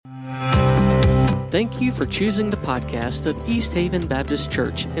Thank you for choosing the podcast of East Haven Baptist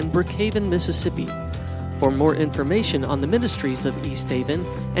Church in Brookhaven, Mississippi. For more information on the ministries of East Haven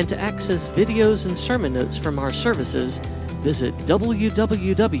and to access videos and sermon notes from our services, visit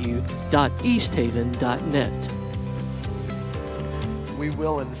www.easthaven.net. We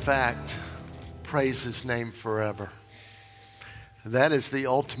will, in fact, praise His name forever. That is the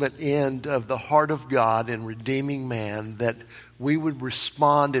ultimate end of the heart of God in redeeming man, that we would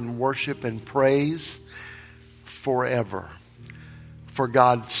respond in worship and praise forever. For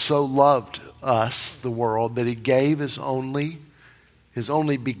God so loved us, the world, that He gave His only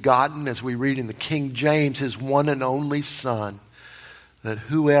begotten, as we read in the King James, His one and only Son, that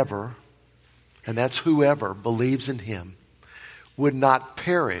whoever, and that's whoever, believes in Him would not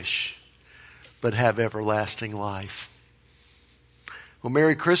perish, but have everlasting life. Well,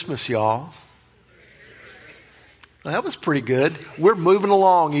 Merry Christmas, y'all. Well, that was pretty good. We're moving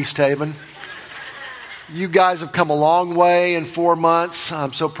along, East Haven. You guys have come a long way in 4 months.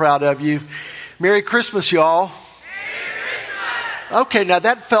 I'm so proud of you. Merry Christmas, y'all. Merry Christmas. Okay, now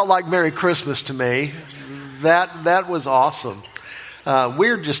that felt like Merry Christmas to me. That was awesome.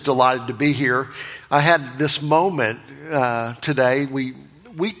 We're just delighted to be here. I had this moment today. We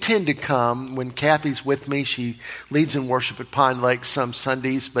tend to come when Kathy's with me. She leads in worship at Pine Lake some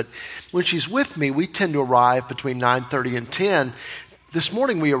Sundays. But when she's with me, we tend to arrive between 9:30 and 10. This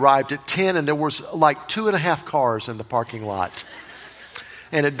morning we arrived at 10 and there was like 2.5 cars in the parking lot.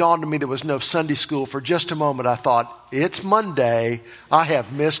 And it dawned on me there was no Sunday school. For just a moment I thought, it's Monday. I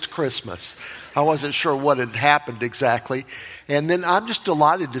have missed Christmas. I wasn't sure what had happened exactly. And then I'm just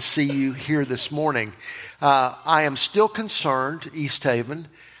delighted to see you here this morning. I am still concerned, East Haven.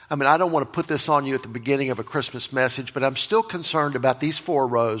 I mean, I don't want to put this on you at the beginning of a Christmas message, but I'm still concerned about these 4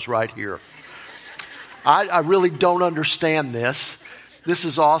 rows right here. I really don't understand this. This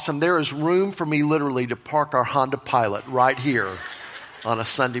is awesome. There is room for me literally to park our Honda Pilot right here on a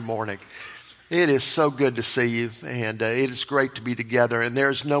Sunday morning. It is so good to see you, and it is great to be together. And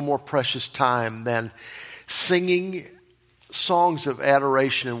there's no more precious time than singing songs of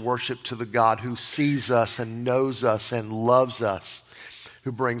adoration and worship to the God who sees us and knows us and loves us,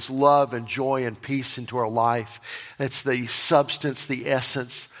 who brings love and joy and peace into our life. It's the substance, the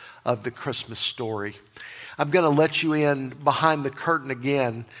essence of the Christmas story. I'm going to let you in behind the curtain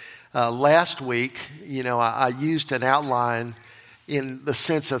again. Last week, I used an outline in the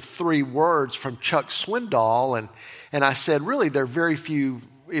sense of 3 words from Chuck Swindoll, and I said, really, there are very few.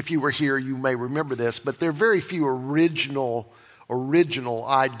 If you were here, you may remember this, but there are very few original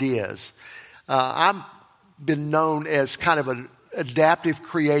ideas. I've been known as kind of an adaptive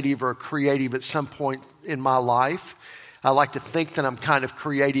creative or a creative at some point in my life. I like to think that I'm kind of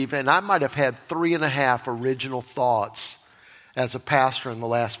creative, and I might have had 3.5 original thoughts as a pastor in the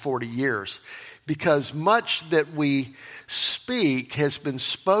last 40 years. Because much that we speak has been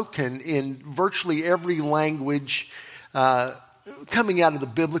spoken in virtually every language, coming out of the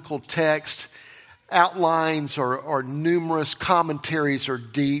biblical text. Outlines are numerous, commentaries are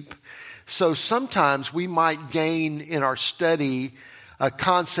deep. So sometimes we might gain in our study a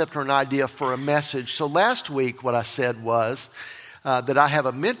concept or an idea for a message. So last week what I said was that I have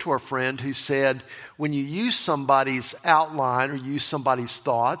a mentor friend who said, when you use somebody's outline or use somebody's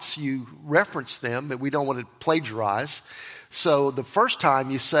thoughts, you reference them, but we don't want to plagiarize. So the first time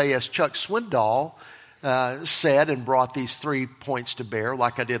you say, as Chuck Swindoll said and brought these 3 points to bear,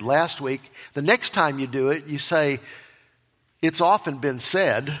 like I did last week. The next time you do it, you say, it's often been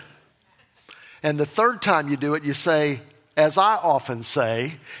said. And the third time you do it, you say, as I often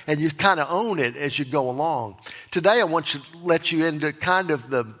say, and you kind of own it as you go along. Today I want to let you into kind of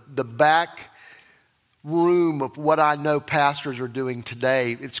the back room of what I know pastors are doing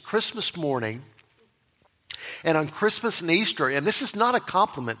today. It's Christmas morning, and on Christmas and Easter, and this is not a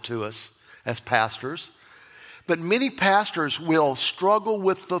compliment to us as pastors, but many pastors will struggle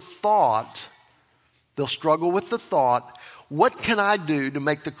with the thought, what can I do to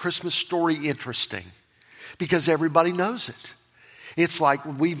make the Christmas story interesting? Because everybody knows it. It's like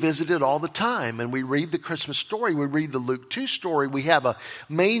we visit it all the time and we read the Christmas story. We read the Luke 2 story. We have a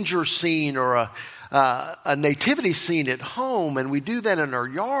manger scene or a nativity scene at home, and we do that in our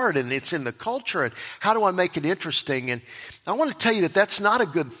yard, and it's in the culture. And how do I make it interesting? And I want to tell you that that's not a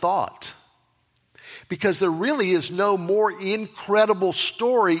good thought, because there really is no more incredible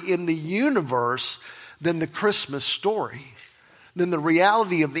story in the universe than the Christmas story, than the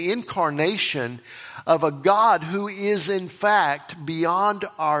reality of the incarnation of a God who is in fact beyond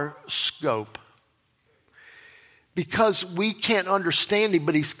our scope. Because we can't understand Him,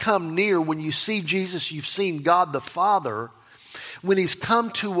 but He's come near. When you see Jesus, you've seen God the Father. When He's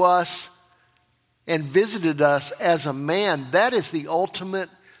come to us and visited us as a man, that is the ultimate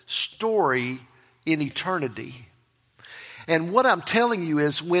story in eternity. And what I'm telling you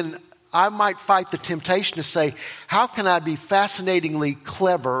is, when I might fight the temptation to say, how can I be fascinatingly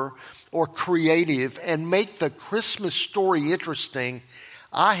clever or creative and make the Christmas story interesting,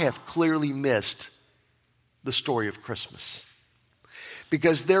 I have clearly missed the story of Christmas.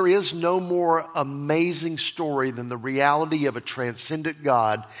 Because there is no more amazing story than the reality of a transcendent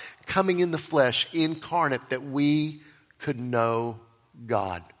God coming in the flesh, incarnate, that we could know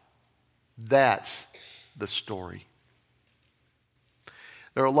God. That's the story.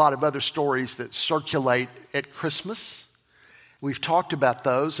 There are a lot of other stories that circulate at Christmas. We've talked about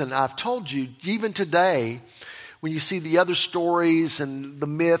those, and I've told you, even today, when you see the other stories and the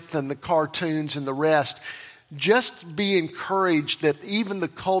myth and the cartoons and the rest, just be encouraged that even the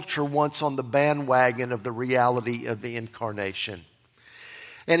culture wants on the bandwagon of the reality of the incarnation.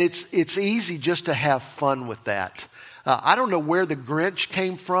 And it's easy just to have fun with that. I don't know where the Grinch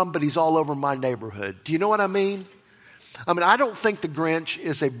came from, but he's all over my neighborhood. Do you know what I mean? I don't think the Grinch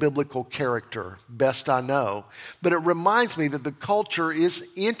is a biblical character, best I know. But it reminds me that the culture is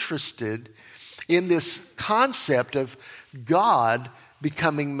interested in this concept of God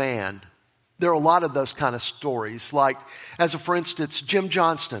becoming man. There are a lot of those kind of stories. Like, for instance, Jim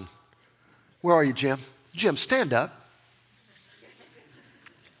Johnston. Where are you, Jim? Jim, stand up.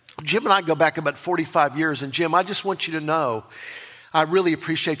 Jim and I go back about 45 years. And Jim, I just want you to know, I really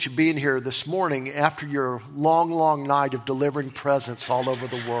appreciate you being here this morning after your long, long night of delivering presents all over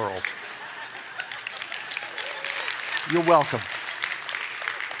the world. You're welcome.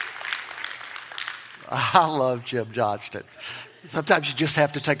 I love Jim Johnston. Sometimes you just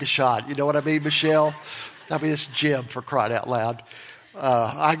have to take a shot. You know what I mean, Michelle? It's Jim, for crying out loud.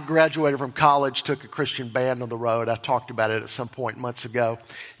 I graduated from college, took a Christian band on the road. I talked about it at some point months ago.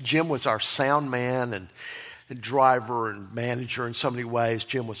 Jim was our sound man and driver and manager in so many ways.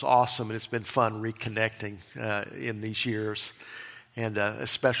 Jim was awesome, and it's been fun reconnecting in these years, and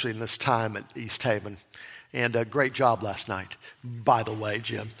especially in this time at East Haven. And great job last night, by the way,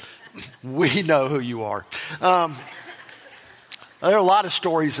 Jim. We know who you are. There are a lot of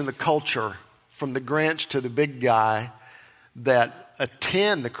stories in the culture, from the Grinch to the big guy, that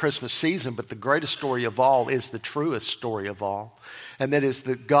attend the Christmas season, but the greatest story of all is the truest story of all, and that is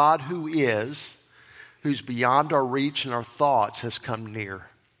that God who is, who's beyond our reach and our thoughts, has come near.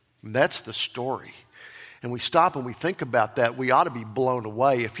 And that's the story. And we stop and we think about that, we ought to be blown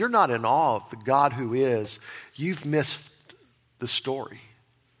away. If you're not in awe of the God who is, you've missed the story.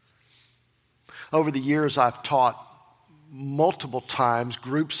 Over the years, I've taught multiple times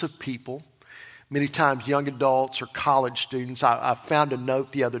groups of people, many times young adults or college students. I found a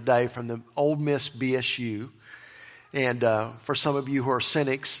note the other day from the Ole Miss BSU. And for some of you who are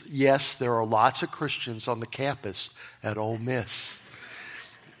cynics, yes, there are lots of Christians on the campus at Ole Miss.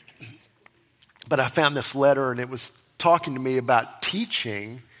 But I found this letter, and it was talking to me about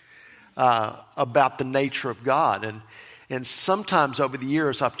teaching about the nature of God. And sometimes over the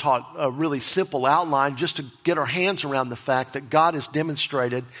years, I've taught a really simple outline just to get our hands around the fact that God has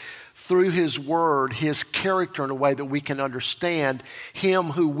demonstrated through His Word, His character in a way that we can understand Him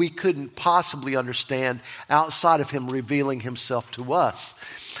who we couldn't possibly understand outside of Him revealing Himself to us.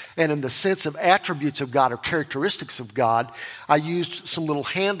 And in the sense of attributes of God or characteristics of God, I used some little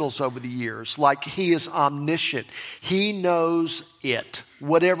handles over the years, like He is omniscient. He knows it.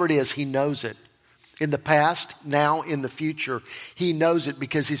 Whatever it is, He knows it. In the past, now, in the future, He knows it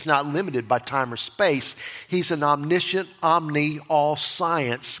because He's not limited by time or space. He's an omniscient,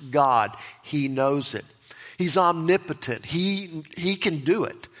 all-science God. He knows it. He's omnipotent. He can do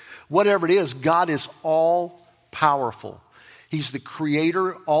it. Whatever it is, God is all-powerful. He's the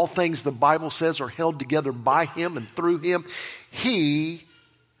creator. All things, the Bible says, are held together by Him and through Him. He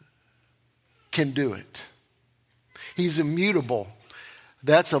can do it. He's immutable.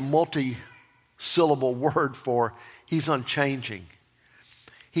 That's a multi-syllable word for He's unchanging.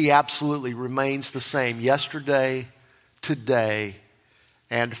 He absolutely remains the same yesterday, today,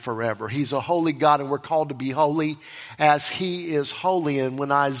 and forever. He's a holy God, and we're called to be holy as He is holy. And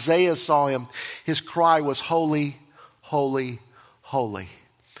when Isaiah saw Him, his cry was, holy, holy, holy.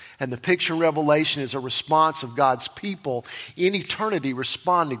 And the picture in Revelation is a response of God's people in eternity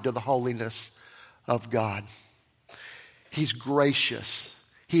responding to the holiness of God. He's gracious.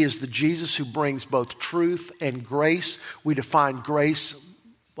 He is the Jesus who brings both truth and grace. We defined grace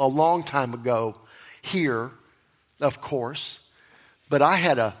a long time ago here, of course. But I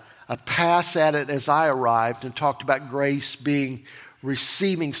had a pass at it as I arrived and talked about grace being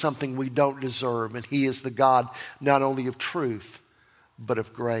receiving something we don't deserve. And He is the God not only of truth, but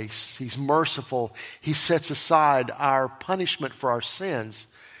of grace. He's merciful. He sets aside our punishment for our sins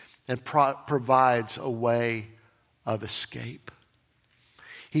and provides a way of escape.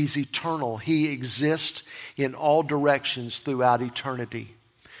 He's eternal. He exists in all directions throughout eternity.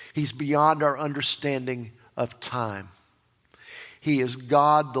 He's beyond our understanding of time. He is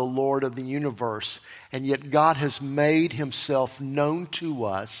God, the Lord of the universe, and yet God has made himself known to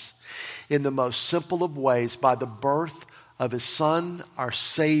us in the most simple of ways by the birth of his Son, our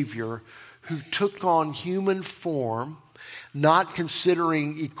Savior, who took on human form, not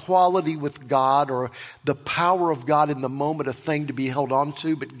considering equality with God or the power of God in the moment a thing to be held on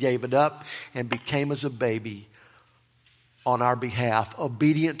to, but gave it up and became as a baby on our behalf,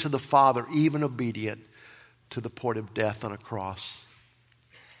 obedient to the Father, even obedient to the point of death on a cross.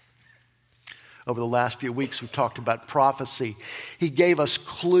 Over the last few weeks, we've talked about prophecy. He gave us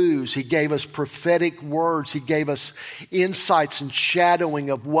clues. He gave us prophetic words. He gave us insights and shadowing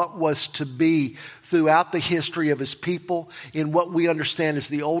of what was to be throughout the history of his people in what we understand as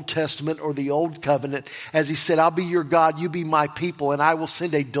the Old Testament or the Old Covenant. As he said, I'll be your God, you be my people, and I will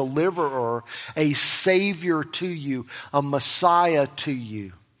send a deliverer, a Savior to you, a Messiah to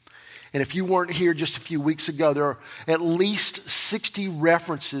you. And if you weren't here just a few weeks ago, there are at least 60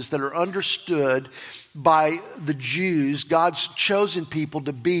 references that are understood by the Jews, God's chosen people,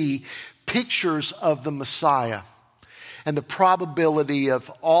 to be pictures of the Messiah. And the probability of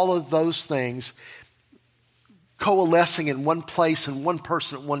all of those things coalescing in one place and one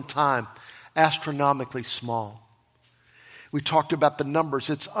person at one time, astronomically small. We talked about the numbers.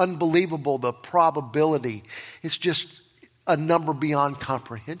 It's unbelievable, the probability. It's just a number beyond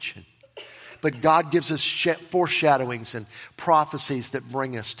comprehension. But God gives us foreshadowings and prophecies that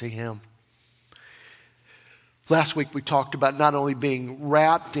bring us to him. Last week we talked about not only being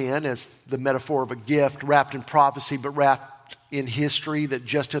wrapped in, as the metaphor of a gift, wrapped in prophecy, but wrapped in history, that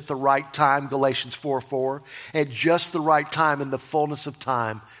just at the right time, Galatians 4:4, at just the right time, in the fullness of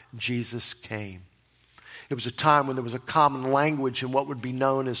time, Jesus came. It was a time when there was a common language in what would be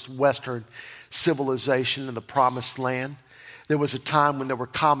known as Western civilization in the Promised Land. There was a time when there were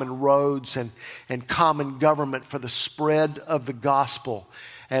common roads and common government for the spread of the gospel.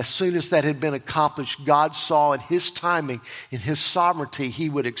 As soon as that had been accomplished, God saw in his timing, in his sovereignty, he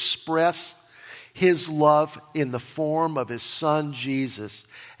would express his love in the form of his Son Jesus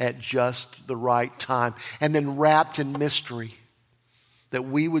at just the right time. And then wrapped in mystery, that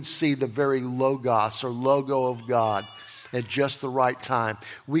we would see the very logos or logo of God at just the right time.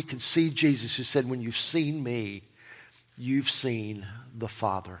 We could see Jesus, who said, when you've seen me, you've seen the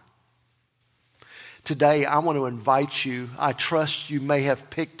Father. Today, I want to invite you. I trust you may have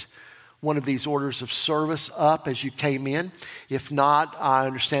picked one of these orders of service up as you came in. If not, I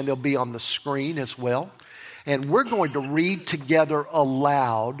understand they'll be on the screen as well. And we're going to read together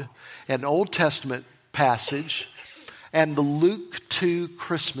aloud an Old Testament passage and the Luke 2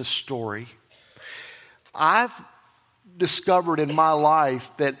 Christmas story. I've discovered in my life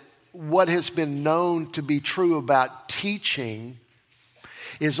that what has been known to be true about teaching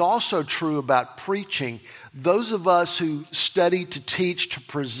is also true about preaching. Those of us who study to teach, to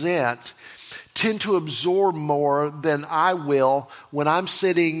present, tend to absorb more than I will when I'm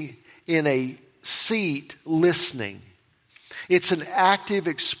sitting in a seat listening. It's an active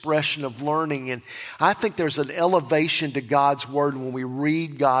expression of learning, and I think there's an elevation to God's Word when we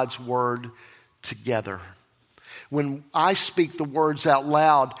read God's Word together. When I speak the words out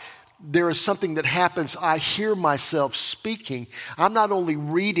loud, there is something that happens. I hear myself speaking. I'm not only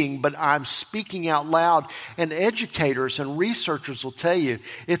reading, but I'm speaking out loud. And educators and researchers will tell you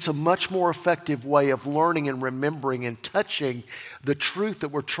it's a much more effective way of learning and remembering and touching the truth that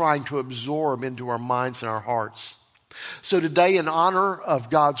we're trying to absorb into our minds and our hearts. So today, in honor of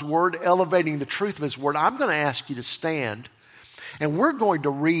God's Word, elevating the truth of His Word, I'm going to ask you to stand. And we're going to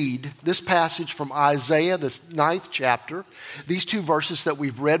read this passage from Isaiah, the 9th chapter, these two verses that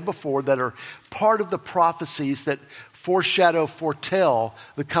we've read before that are part of the prophecies that foretell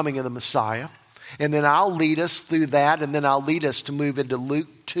the coming of the Messiah. And then I'll lead us through that, and then I'll lead us to move into Luke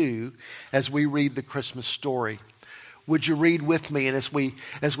 2 as we read the Christmas story. Would you read with me? And as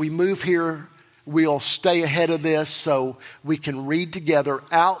we move here, we'll stay ahead of this so we can read together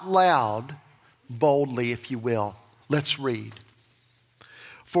out loud, boldly, if you will. Let's read.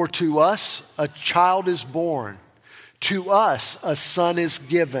 For to us a child is born, to us a son is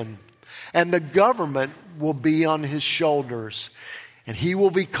given, and the government will be on his shoulders, and he will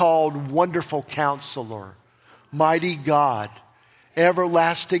be called Wonderful Counselor, Mighty God,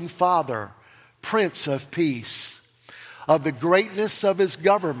 Everlasting Father, Prince of Peace. Of the greatness of his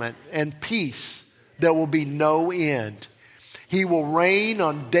government and peace there will be no end. He will reign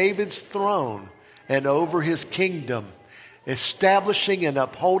on David's throne and over his kingdom, establishing and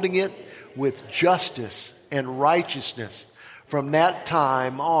upholding it with justice and righteousness from that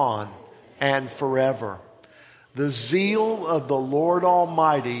time on and forever. The zeal of the Lord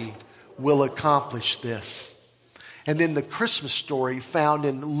Almighty will accomplish this. And then the Christmas story found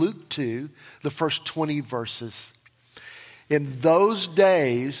in Luke 2, the first 20 verses. In those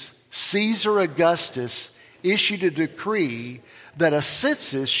days, Caesar Augustus issued a decree that a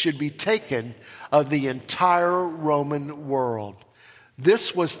census should be taken of the entire Roman world.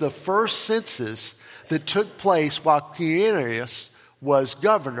 This was the first census that took place while Quirinius was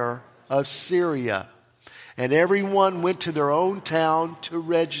governor of Syria. And everyone went to their own town to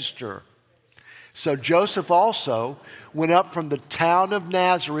register. So Joseph also went up from the town of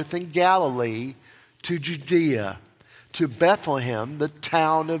Nazareth in Galilee to Judea, to Bethlehem, the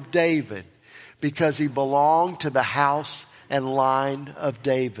town of David, because he belonged to the house and line of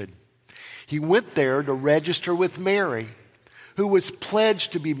David. He went there to register with Mary, who was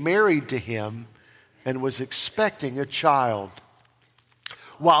pledged to be married to him and was expecting a child.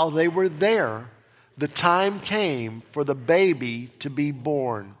 While they were there, the time came for the baby to be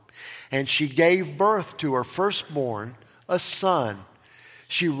born, and she gave birth to her firstborn, a son.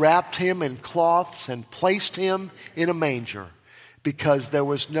 She wrapped him in cloths and placed him in a manger, because there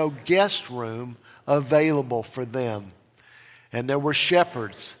was no guest room available for them. And there were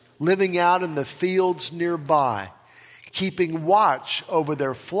shepherds living out in the fields nearby, keeping watch over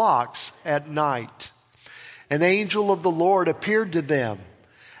their flocks at night. An angel of the Lord appeared to them,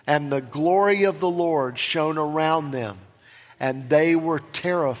 and the glory of the Lord shone around them, and they were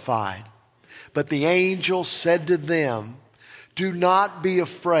terrified. But the angel said to them, "Do not be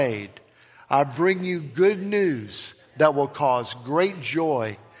afraid. I bring you good news that will cause great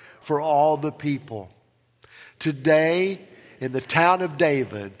joy for all the people. Today, in the town of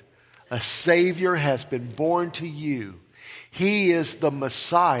David, a Savior has been born to you. He is the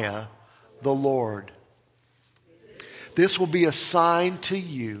Messiah, the Lord. This will be a sign to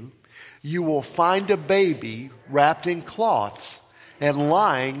you. You will find a baby wrapped in cloths and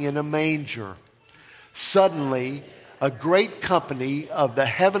lying in a manger." Suddenly, a great company of the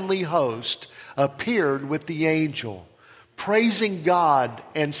heavenly host appeared with the angel, praising God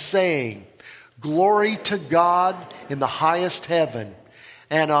and saying, "Glory to God in the highest heaven,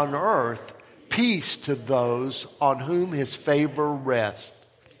 and on earth peace to those on whom his favor rests."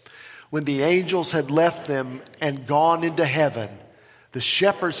 When the angels had left them and gone into heaven, the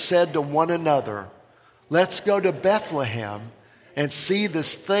shepherds said to one another, "Let's go to Bethlehem and see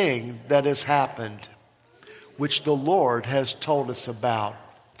this thing that has happened, which the Lord has told us about."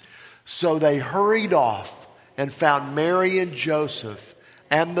 So they hurried off and found Mary and Joseph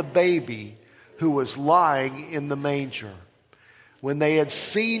and the baby who was lying in the manger. When they had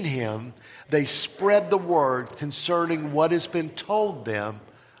seen him, they spread the word concerning what has been told them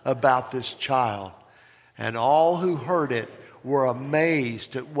about this child. And all who heard it were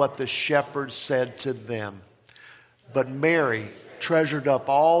amazed at what the shepherds said to them. But Mary treasured up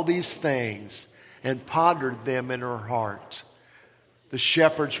all these things and pondered them in her heart. The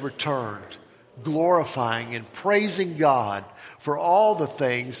shepherds returned, glorifying and praising God for all the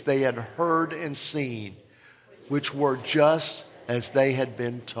things they had heard and seen, which were just as they had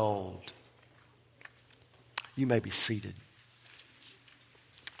been told. You may be seated.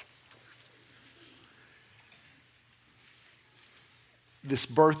 This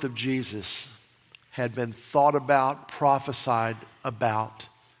birth of Jesus had been thought about, prophesied about,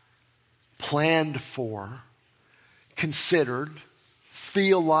 planned for, considered,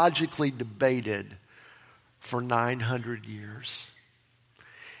 theologically debated for 900 years.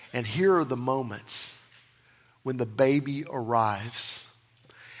 And here are the moments when the baby arrives.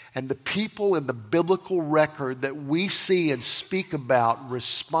 And the people in the biblical record that we see and speak about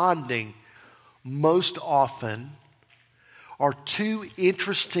responding most often are two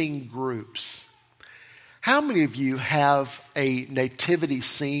interesting groups. How many of you have a nativity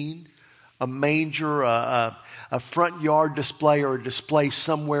scene, a manger, a front yard display, or a display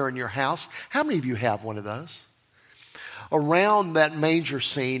somewhere in your house? How many of you have one of those? Around that manger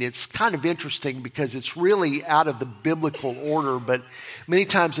scene, it's kind of interesting because it's really out of the biblical order, but many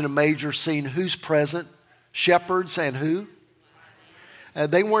times in a manger scene, who's present? Shepherds and who?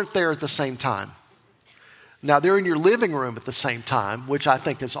 They weren't there at the same time. Now, they're in your living room at the same time, which I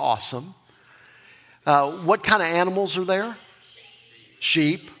think is awesome. What kind of animals are there?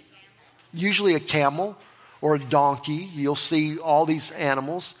 Sheep. Usually a camel or a donkey. You'll see all these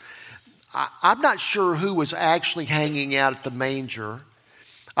animals. I'm not sure who was actually hanging out at the manger.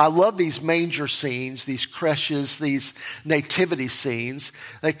 I love these manger scenes, these creches, these nativity scenes.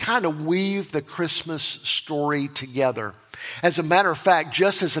 They kind of weave the Christmas story together. As a matter of fact,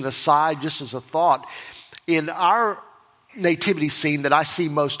 just as an aside, just as a thought, in our nativity scene that I see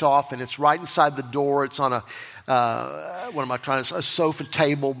most often, it's right inside the door. It's on a sofa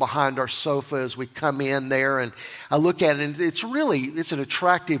table behind our sofa as we come in there. And I look at it, and it's an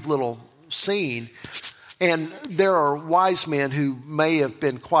attractive little scene. And there are wise men who may have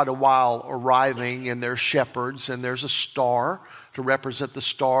been quite a while arriving, and they're shepherds, and there's a star to represent the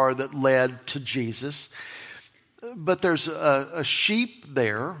star that led to Jesus. But there's a sheep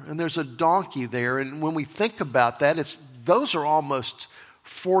there, and there's a donkey there. And when we think about that, those are almost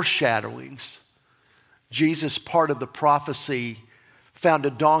foreshadowings. Jesus, part of the prophecy, found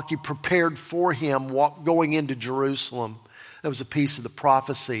a donkey prepared for him going into Jerusalem. That was a piece of the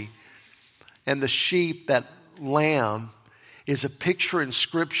prophecy. And the sheep, that lamb, is a picture in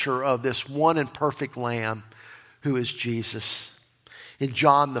Scripture of this one and perfect Lamb who is Jesus. In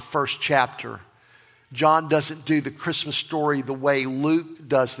John, the first chapter, John doesn't do the Christmas story the way Luke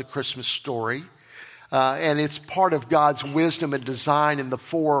does the Christmas story. And it's part of God's wisdom and design in the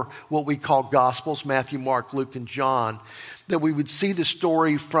four, what we call Gospels, Matthew, Mark, Luke, and John, that we would see the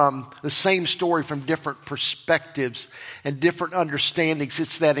same story from different perspectives and different understandings.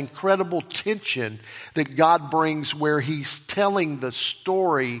 It's that incredible tension that God brings where He's telling the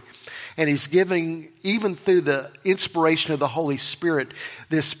story and He's giving, even through the inspiration of the Holy Spirit,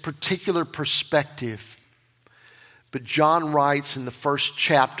 this particular perspective. But John writes in the first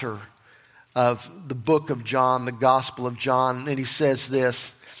chapter of the book of John, the Gospel of John, and he says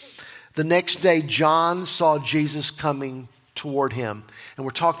this: the next day John saw Jesus coming toward him. And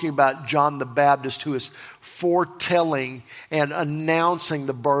we're talking about John the Baptist, who is foretelling and announcing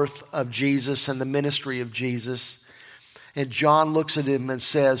the birth of Jesus and the ministry of Jesus. And John looks at him and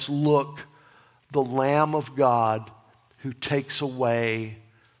says, "Look, the Lamb of God who takes away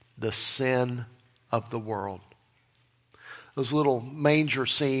the sin of the world." Those little manger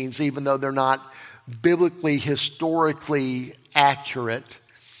scenes, even though they're not biblically, historically accurate,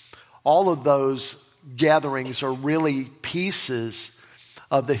 all of those gatherings are really pieces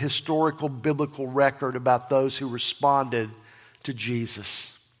of the historical biblical record about those who responded to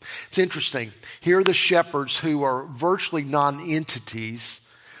Jesus. It's interesting. Here are the shepherds who are virtually non-entities.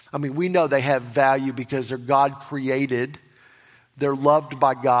 I mean, we know they have value because they're God created. They're loved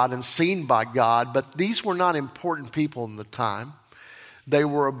by God and seen by God, but these were not important people in the time. They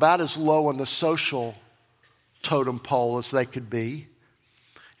were about as low on the social totem pole as they could be.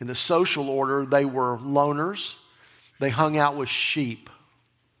 In the social order, they were loners. They hung out with sheep.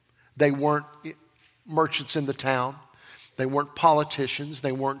 They weren't merchants in the town. They weren't politicians.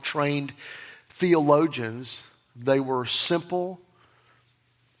 They weren't trained theologians. They were simple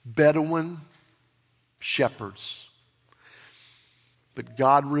Bedouin shepherds. But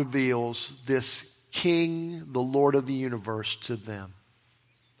God reveals this King, the Lord of the universe, to them.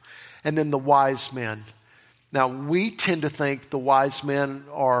 And then the wise men. Now, we tend to think the wise men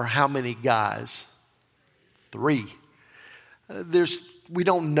are how many guys? 3. We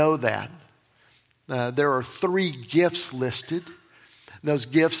don't know that. There are 3 gifts listed. Those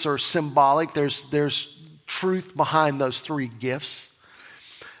gifts are symbolic. There's truth behind those 3 gifts.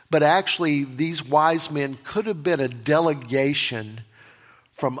 But actually, these wise men could have been a delegation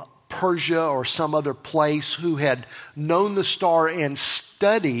from Persia or some other place who had known the star and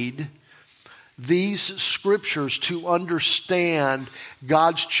studied these scriptures to understand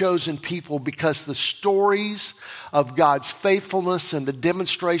God's chosen people, because the stories of God's faithfulness and the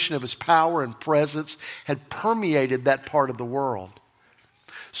demonstration of His power and presence had permeated that part of the world.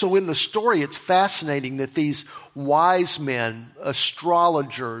 So in the story, it's fascinating that these wise men,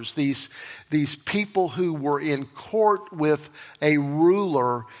 astrologers, these people who were in court with a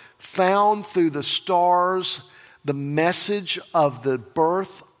ruler, found through the stars the message of the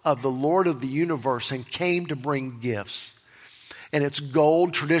birth of the Lord of the universe and came to bring gifts. And it's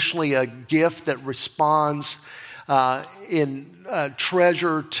gold, traditionally a gift that responds in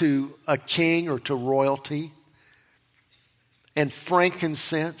treasure to a king or to royalty. And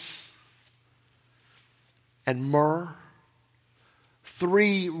frankincense and myrrh.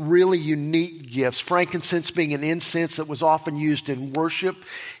 3 really unique gifts. Frankincense being an incense that was often used in worship.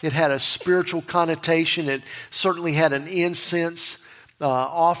 It had a spiritual connotation. It certainly had an incense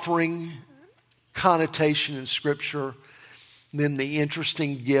offering connotation in Scripture. And then the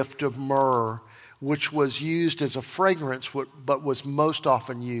interesting gift of myrrh, which was used as a fragrance, but was most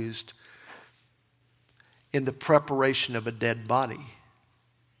often used in the preparation of a dead body.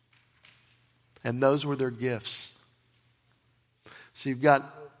 And those were their gifts. So you've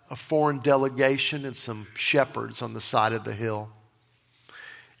got a foreign delegation and some shepherds on the side of the hill.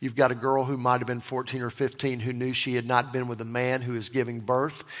 You've got a girl who might have been 14 or 15 who knew she had not been with a man who is giving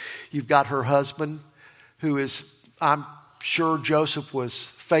birth. You've got her husband who is, I'm sure Joseph was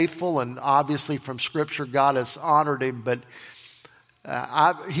faithful, and obviously from Scripture God has honored him, but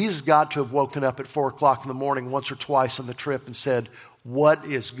he's got to have woken up at 4 o'clock in the morning once or twice on the trip and said, "What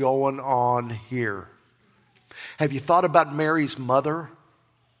is going on here?" Have you thought about Mary's mother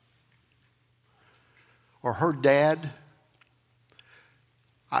or her dad?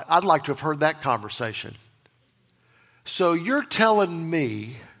 I'd like to have heard that conversation. So you're telling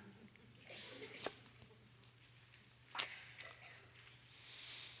me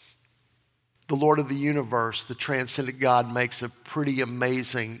the Lord of the universe, the transcendent God, makes a pretty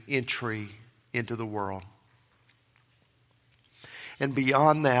amazing entry into the world. And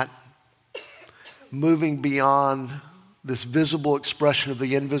beyond that, moving beyond this visible expression of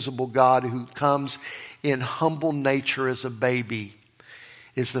the invisible God who comes in humble nature as a baby,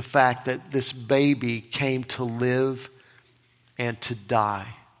 is the fact that this baby came to live and to die.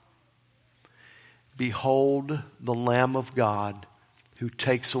 Behold the Lamb of God who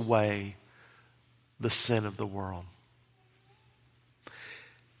takes away the sin of the world.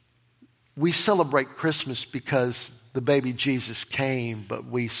 We celebrate Christmas because the baby Jesus came, but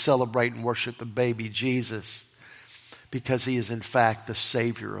we celebrate and worship the baby Jesus because he is in fact the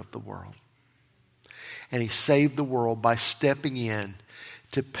Savior of the world. And he saved the world by stepping in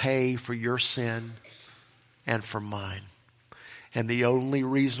to pay for your sin and for mine. And the only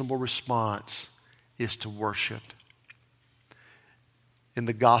reasonable response is to worship. In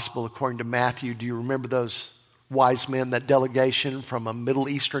the gospel according to Matthew, do you remember those wise men, that delegation from a Middle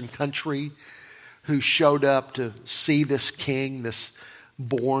Eastern country who showed up to see this king, this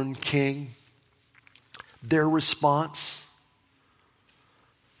born king? Their response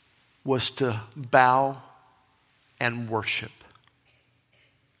was to bow and worship.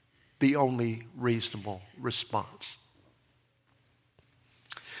 The only reasonable response.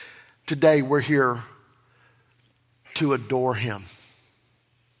 Today we're here to adore him,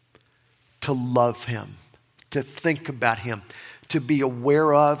 to love him, to think about him, to be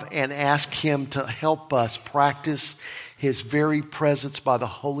aware of and ask him to help us practice his very presence by the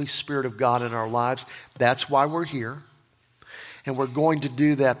Holy Spirit of God in our lives. That's why we're here. And we're going to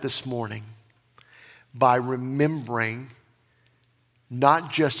do that this morning by remembering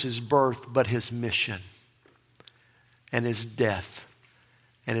not just his birth, but his mission and his death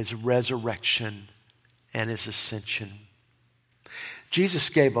and his resurrection and his ascension. Jesus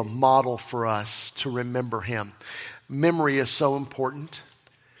gave a model for us to remember him. Memory is so important.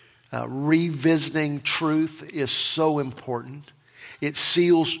 Revisiting truth is so important. It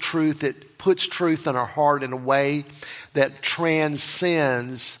seals truth. It puts truth in our heart in a way that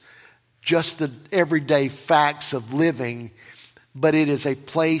transcends just the everyday facts of living, but it is a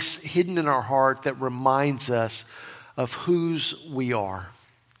place hidden in our heart that reminds us of whose we are.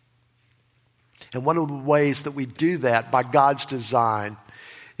 And one of the ways that we do that by God's design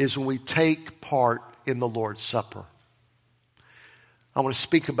is when we take part in the Lord's Supper. I want to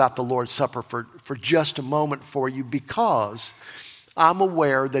speak about the Lord's Supper for just a moment for you because I'm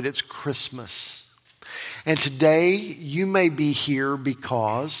aware that it's Christmas. And today you may be here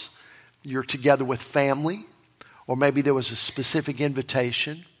because you're together with family, or maybe there was a specific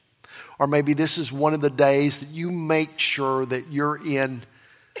invitation, or maybe this is one of the days that you make sure that you're in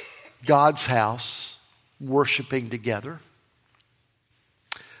God's house worshiping together.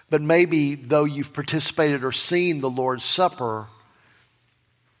 But maybe though you've participated or seen the Lord's Supper,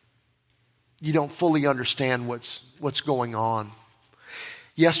 you don't fully understand what's going on.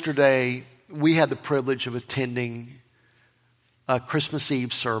 Yesterday, we had the privilege of attending a Christmas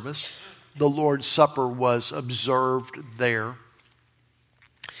Eve service. The Lord's Supper was observed there.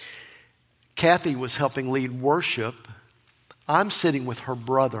 Kathy was helping lead worship. I'm sitting with her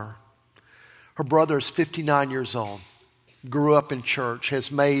brother. Her brother is 59 years old, grew up in church,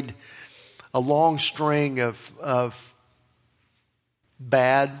 has made a long string of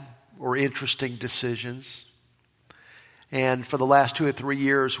bad or interesting decisions. And for the last 2 or 3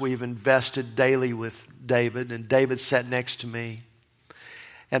 years, we've invested daily with David, and David sat next to me.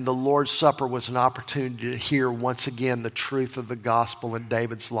 And the Lord's Supper was an opportunity to hear once again the truth of the gospel in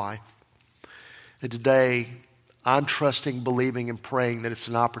David's life. And today, I'm trusting, believing, and praying that it's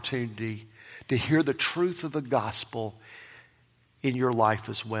an opportunity to hear the truth of the gospel in your life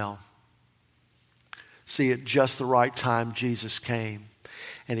as well. See, at just the right time, Jesus came.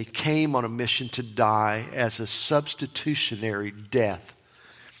 And he came on a mission to die as a substitutionary death,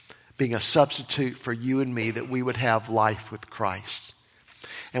 being a substitute for you and me, that we would have life with Christ.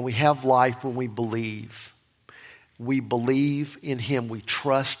 And we have life when we believe. We believe in Him. We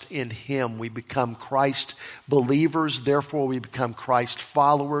trust in Him. We become Christ believers. Therefore, we become Christ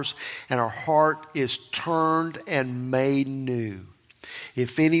followers. And our heart is turned and made new.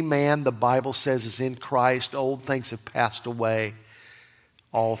 If any man, the Bible says, is in Christ, old things have passed away.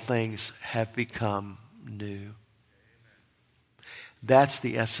 All things have become new. That's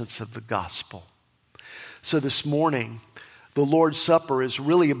the essence of the gospel. So this morning, the Lord's Supper is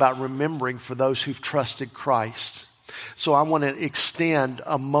really about remembering for those who've trusted Christ. So I want to extend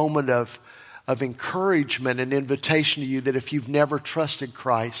a moment of encouragement and invitation to you that if you've never trusted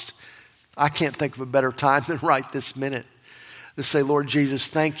Christ, I can't think of a better time than right this minute to say, Lord Jesus,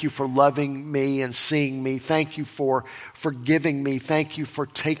 thank you for loving me and seeing me. Thank you for forgiving me. Thank you for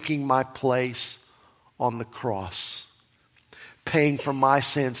taking my place on the cross, paying for my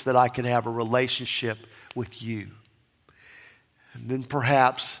sins that I could have a relationship with you. And then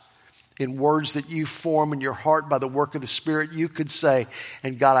perhaps in words that you form in your heart by the work of the Spirit, you could say,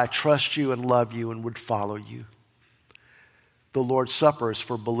 and God, I trust you and love you and would follow you. The Lord's Supper is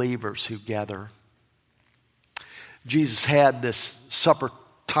for believers who gather. Jesus had this supper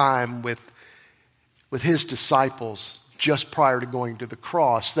time with his disciples just prior to going to the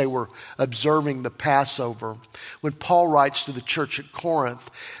cross. They were observing the Passover. When Paul writes to the church at Corinth,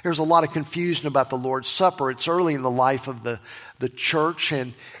 there's a lot of confusion about the Lord's Supper. It's early in the life of the church,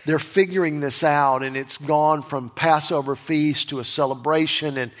 and they're figuring this out, and it's gone from Passover feast to a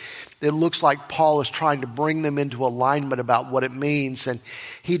celebration, and it looks like Paul is trying to bring them into alignment about what it means. And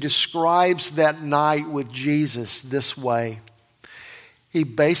he describes that night with Jesus this way. He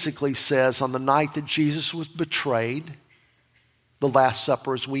basically says, on the night that Jesus was betrayed, the Last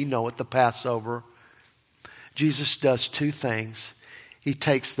Supper as we know it, the Passover, Jesus does two things. He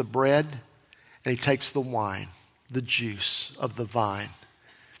takes the bread and he takes the wine, the juice of the vine.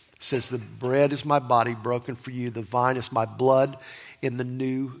 He says, the bread is my body broken for you. The vine is my blood in the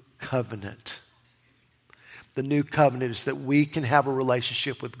new covenant. The new covenant is that we can have a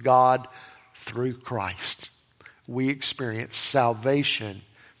relationship with God through Christ. We experience salvation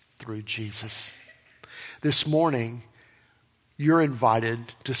through Jesus. This morning, you're invited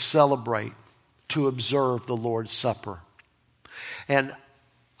to celebrate, to observe the Lord's Supper. And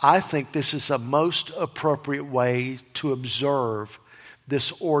I think this is a most appropriate way to observe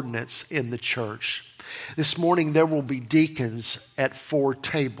this ordinance in the church. This morning there will be deacons at 4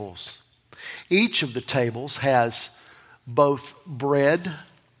 tables. Each of the tables has both bread,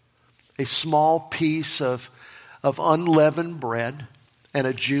 a small piece of unleavened bread, and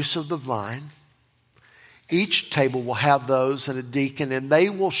a juice of the vine. Each table will have those and a deacon, and they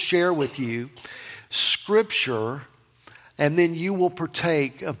will share with you Scripture, and then you will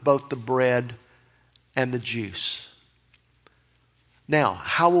partake of both the bread and the juice. Now,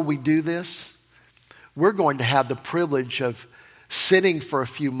 how will we do this? We're going to have the privilege of sitting for a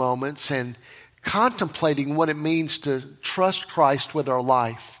few moments and contemplating what it means to trust Christ with our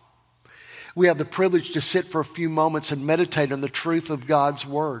life. We have the privilege to sit for a few moments and meditate on the truth of God's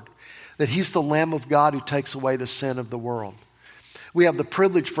Word, that He's the Lamb of God who takes away the sin of the world. We have the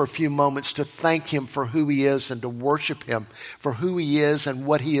privilege for a few moments to thank Him for who He is and to worship Him for who He is and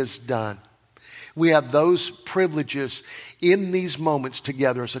what He has done. We have those privileges in these moments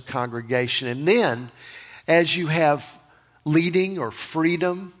together as a congregation. And then, as you have leading or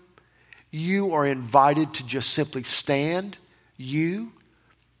freedom, you are invited to just simply stand. You,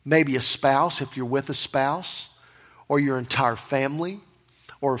 maybe a spouse if you're with a spouse, or your entire family,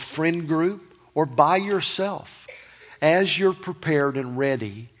 or a friend group, or by yourself. As you're prepared and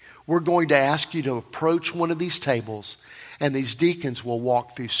ready, we're going to ask you to approach one of these tables, and these deacons will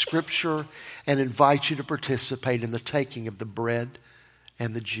walk through Scripture and invite you to participate in the taking of the bread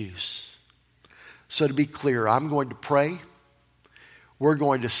and the juice. So to be clear, I'm going to pray. We're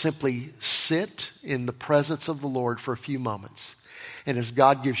going to simply sit in the presence of the Lord for a few moments. And as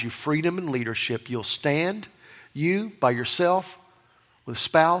God gives you freedom and leadership, you'll stand, you by yourself, with a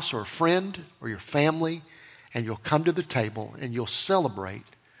spouse or a friend or your family, and you'll come to the table and you'll celebrate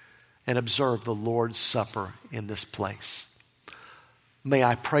and observe the Lord's Supper in this place. May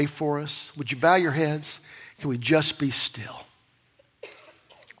I pray for us? Would you bow your heads? Can we just be still?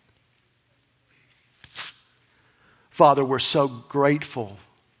 Father, we're so grateful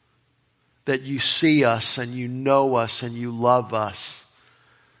that you see us and you know us and you love us,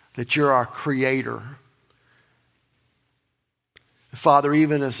 that you're our Creator. Father,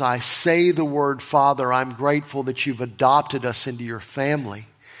 even as I say the word Father, I'm grateful that you've adopted us into your family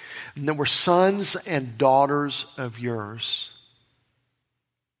and that we're sons and daughters of yours.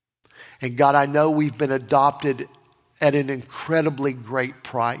 And God, I know we've been adopted at an incredibly great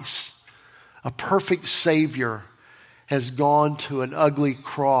price. A perfect Savior has gone to an ugly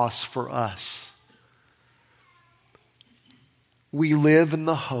cross for us. We live in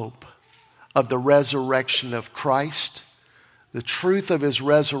the hope of the resurrection of Christ, the truth of his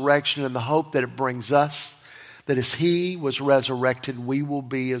resurrection and the hope that it brings us, that as he was resurrected, we will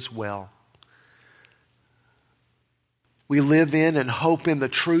be as well. We live in and hope in the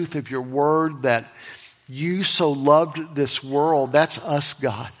truth of your word that you so loved this world. That's us,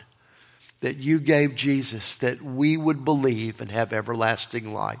 God, that you gave Jesus that we would believe and have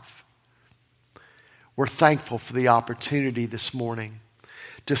everlasting life. We're thankful for the opportunity this morning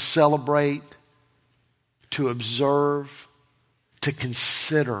to celebrate, to observe, to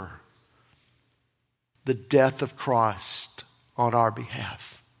consider the death of Christ on our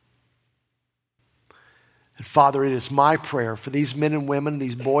behalf. And Father, it is my prayer for these men and women,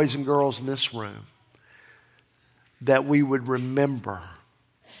 these boys and girls in this room, that we would remember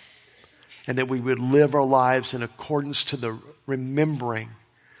and that we would live our lives in accordance to the remembering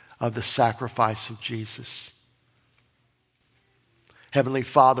of the sacrifice of Jesus. Heavenly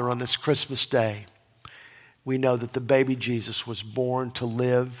Father, on this Christmas day, we know that the baby Jesus was born to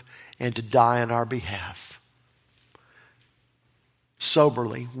live and to die on our behalf.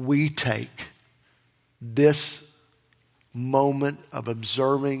 Soberly, we take this moment of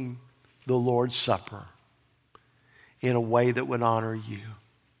observing the Lord's Supper in a way that would honor you.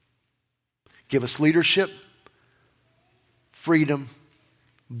 Give us leadership, freedom,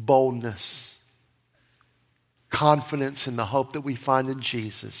 boldness, confidence in the hope that we find in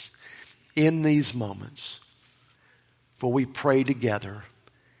Jesus in these moments. For we pray together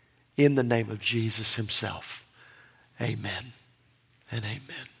in the name of Jesus himself. Amen and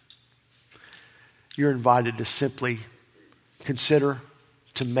amen. You're invited to simply consider,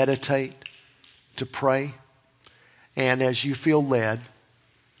 to meditate, to pray. And as you feel led,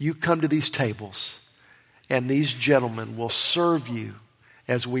 you come to these tables and these gentlemen will serve you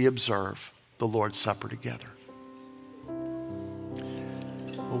as we observe the Lord's Supper together.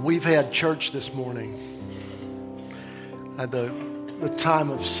 Well, we've had church this morning. The time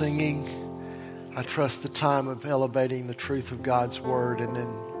of singing, I trust the time of elevating the truth of God's word and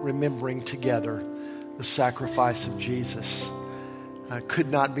then remembering together the sacrifice of Jesus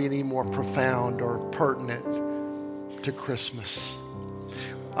could not be any more profound or pertinent to Christmas.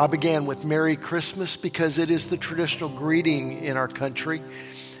 I began with Merry Christmas because it is the traditional greeting in our country.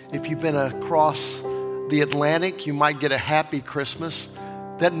 If you've been across the Atlantic, you might get a Happy Christmas.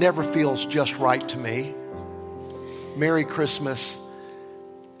 That never feels just right to me. Merry Christmas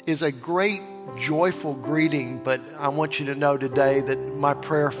is a great, joyful greeting, but I want you to know today that my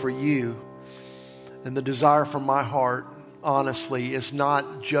prayer for you and the desire from my heart, honestly, is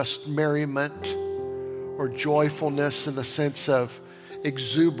not just merriment or joyfulness in the sense of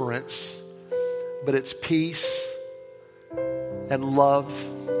exuberance, but it's peace and love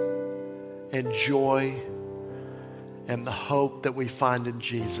and joy and the hope that we find in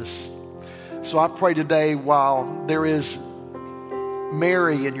Jesus. So I pray today, while there is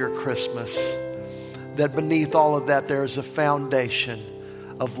merry in your Christmas, that beneath all of that there is a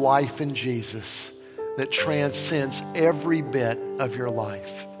foundation of life in Jesus that transcends every bit of your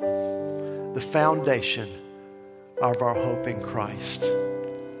life. The foundation of our hope in Christ.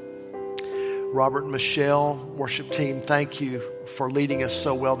 Robert and Michelle, worship team, thank you for leading us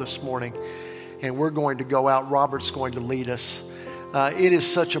so well this morning. And we're going to go out. Robert's going to lead us. It is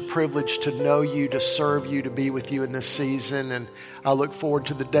such a privilege to know you, to serve you, to be with you in this season. And I look forward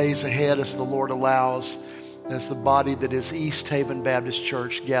to the days ahead as the Lord allows, as the body that is East Haven Baptist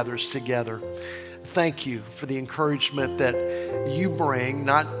Church gathers together. Thank you for the encouragement that you bring,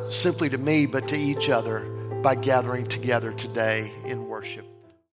 not simply to me, but to each other by gathering together today in worship.